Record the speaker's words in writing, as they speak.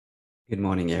Good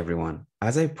morning, everyone.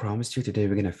 As I promised you today,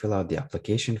 we're going to fill out the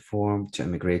application form to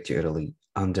immigrate to Italy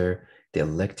under the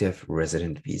Elective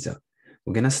Resident visa.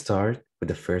 We're going to start with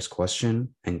the first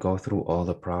question and go through all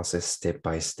the process step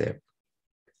by step.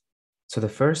 So the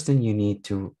first thing you need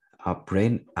to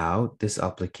print out this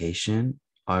application.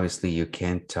 Obviously, you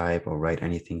can't type or write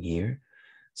anything here.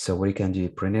 So what you can do,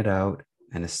 print it out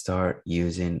and start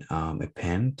using a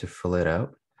pen to fill it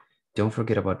out. Don't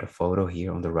forget about the photo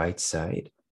here on the right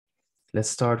side. Let's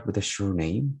start with the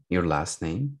surname, your last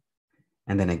name,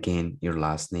 and then again, your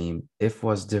last name, if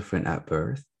was different at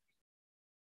birth,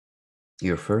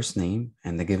 your first name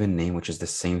and the given name, which is the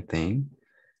same thing,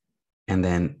 and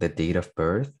then the date of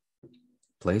birth,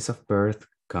 place of birth,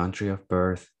 country of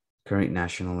birth, current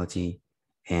nationality,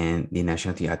 and the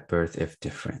nationality at birth if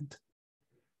different.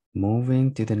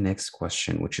 Moving to the next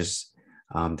question, which is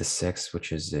the sex,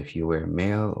 which is if you were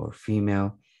male or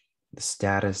female, the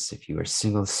status, if you were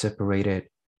single, separated,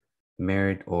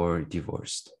 married, or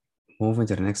divorced. Moving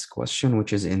to the next question,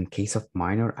 which is in case of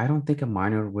minor. I don't think a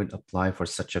minor would apply for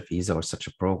such a visa or such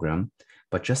a program,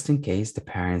 but just in case, the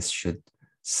parents should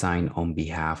sign on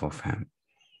behalf of him.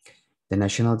 The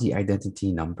nationality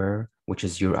identity number, which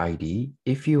is your ID.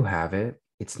 If you have it,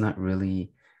 it's not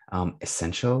really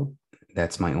essential.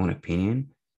 That's my own opinion.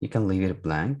 You can leave it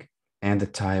blank. And the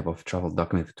type of travel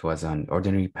document, if it was an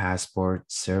ordinary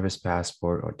passport, service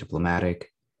passport, or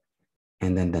diplomatic.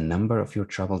 And then the number of your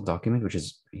travel document, which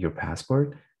is your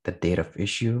passport, the date of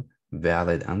issue,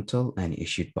 valid until and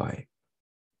issued by.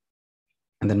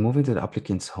 And then moving to the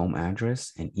applicant's home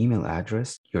address and email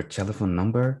address, your telephone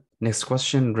number. Next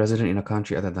question, resident in a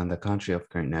country other than the country of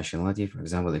current nationality. For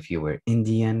example, if you were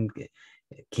Indian,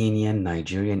 Kenyan,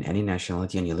 Nigerian, any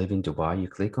nationality, and you live in Dubai, you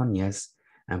click on yes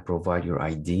and provide your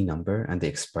ID number and the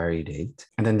expiry date.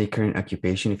 And then the current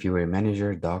occupation, if you were a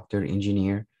manager, doctor,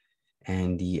 engineer,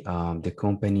 and the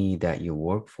company that you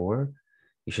work for,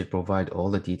 you should provide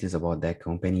all the details about that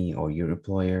company or your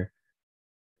employer.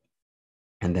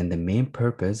 And then the main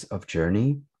purpose of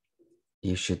journey,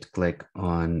 you should click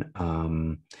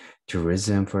on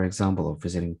tourism, for example, or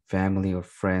visiting family or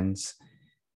friends,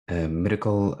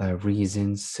 medical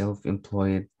reasons,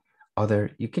 self-employed,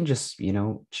 other. You can just,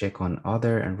 check on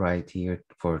other and write here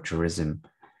for tourism.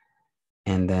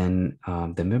 And then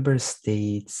the member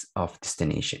states of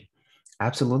destination.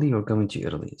 Absolutely, you're going to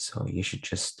Italy. So you should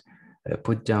just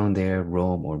put down there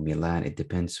Rome or Milan. It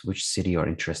depends which city you're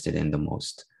interested in the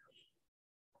most.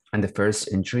 And the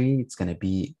first entry, it's going to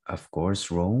be, of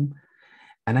course, Rome.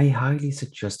 And I highly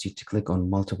suggest you to click on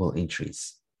multiple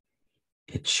entries.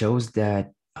 It shows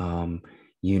that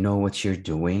you know what you're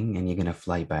doing and you're going to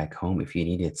fly back home. If you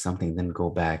needed something, then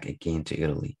go back again to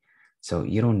Italy. So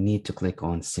you don't need to click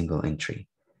on single entry.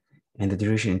 And the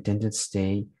duration intended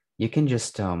stay, you can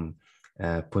just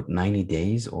put 90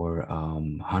 days or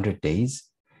 100 days.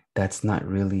 That's not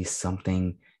really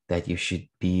something that you should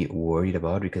be worried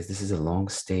about because this is a long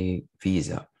stay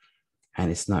visa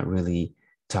and it's not really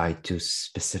tied to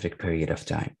specific period of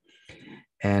time.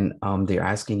 And they're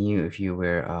asking you if you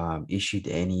were issued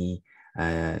any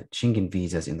Schengen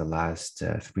visas in the last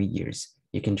 3 years.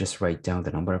 You can just write down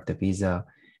the number of the visa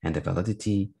and the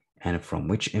validity and from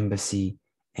which embassy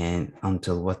and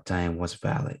until what time was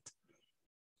valid.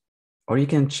 Or you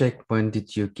can check when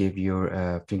did you give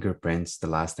your fingerprints the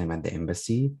last time at the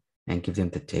embassy and give them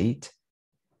the date.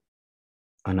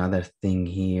 Another thing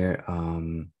here,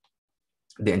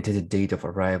 the intended date of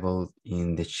arrival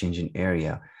in the Schengen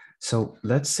area. So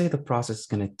let's say the process is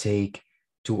going to take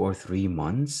 2 or 3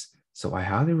 months. So I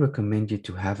highly recommend you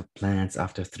to have plans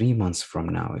after 3 months from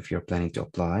now. If you're planning to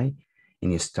apply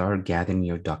and you start gathering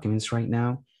your documents right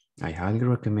now, I highly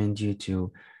recommend you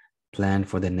to plan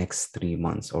for the next 3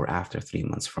 months or after 3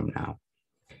 months from now.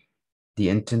 The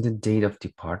intended date of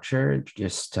departure,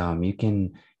 just you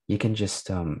can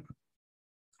just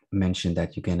mention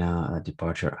that you're gonna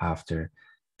departure after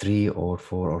 3 or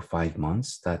 4 or 5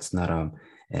 months. That's not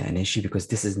an issue because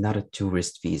this is not a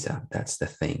tourist visa. That's the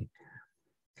thing.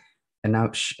 And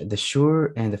now the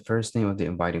sure and the first name of the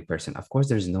inviting person. Of course,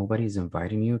 there's nobody's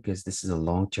inviting you because this is a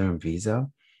long-term visa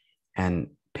and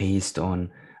based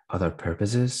on other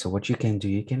purposes. So what you can do,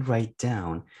 you can write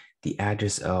down the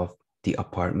address of the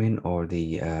apartment or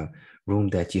the room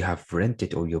that you have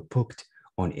rented or you booked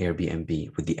on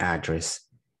Airbnb with the address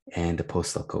and the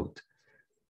postal code.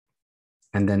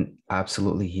 And then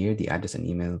absolutely here, the address and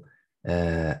email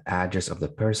address of the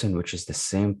person, which is the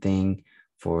same thing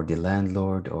for the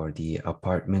landlord or the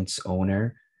apartment's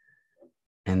owner.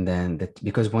 And then that,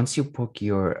 because once you book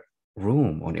your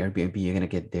room on Airbnb, you're going to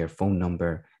get their phone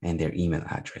number and their email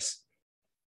address.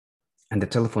 And the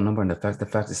telephone number and the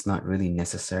fact is not really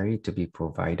necessary to be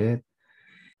provided.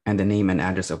 And the name and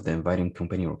address of the inviting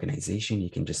company or organization,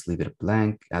 you can just leave it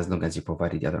blank as long as you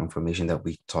provided the other information that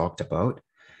we talked about.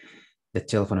 The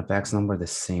telephone and fax number, the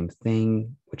same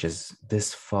thing, which is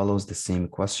this follows the same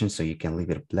question, so you can leave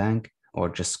it blank or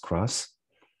just cross.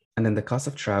 And then the cost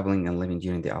of traveling and living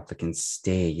during the applicant's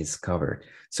stay is covered.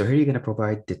 So here you're going to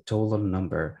provide the total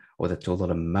number or the total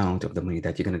amount of the money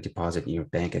that you're going to deposit in your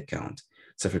bank account.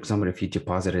 So for example, if you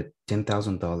deposited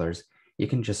 $10,000, you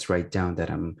can just write down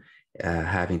that I'm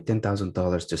having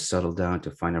 $10,000 to settle down,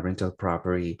 to find a rental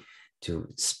property, to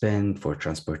spend for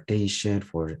transportation,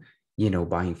 for,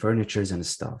 buying furnitures and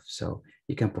stuff. So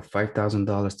you can put $5,000,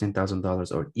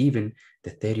 $10,000, or even the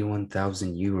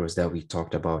 31,000 euros that we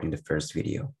talked about in the first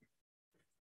video.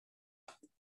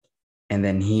 And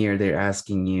then here they're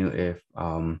asking you if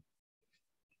the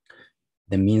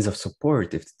means of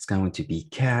support, if it's going to be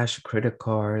cash, credit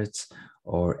cards,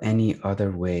 or any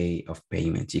other way of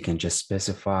payment. You can just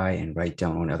specify and write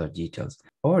down on other details.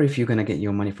 Or if you're going to get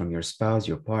your money from your spouse,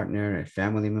 your partner, a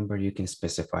family member, you can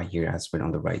specify here as well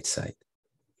on the right side.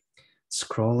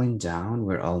 Scrolling down,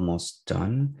 we're almost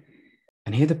done.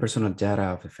 And here the personal data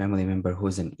of a family member who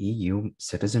is an EU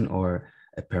citizen or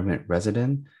a permanent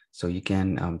resident. So you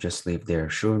can just leave their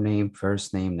surname,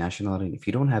 first name, nationality. If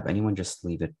you don't have anyone, just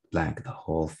leave it blank, the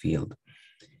whole field.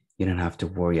 You don't have to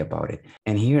worry about it.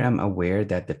 And here I'm aware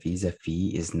that the visa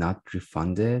fee is not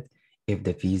refunded if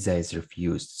the visa is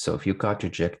refused. So if you got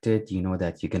rejected, you know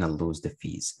that you're going to lose the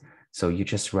fees. So you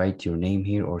just write your name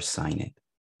here or sign it.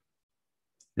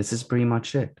 This is pretty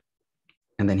much it.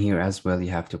 And then here as well, you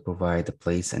have to provide the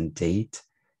place and date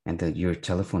and your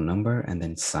telephone number and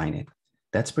then sign it.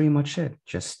 That's pretty much it.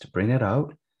 Just print it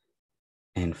out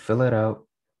and fill it out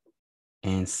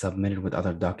and submit it with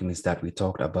other documents that we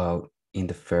talked about in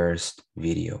the first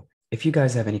video. If you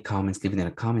guys have any comments, leave it in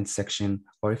the comment section,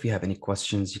 or if you have any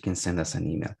questions, you can send us an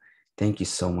email. Thank you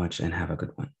so much and have a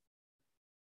good one.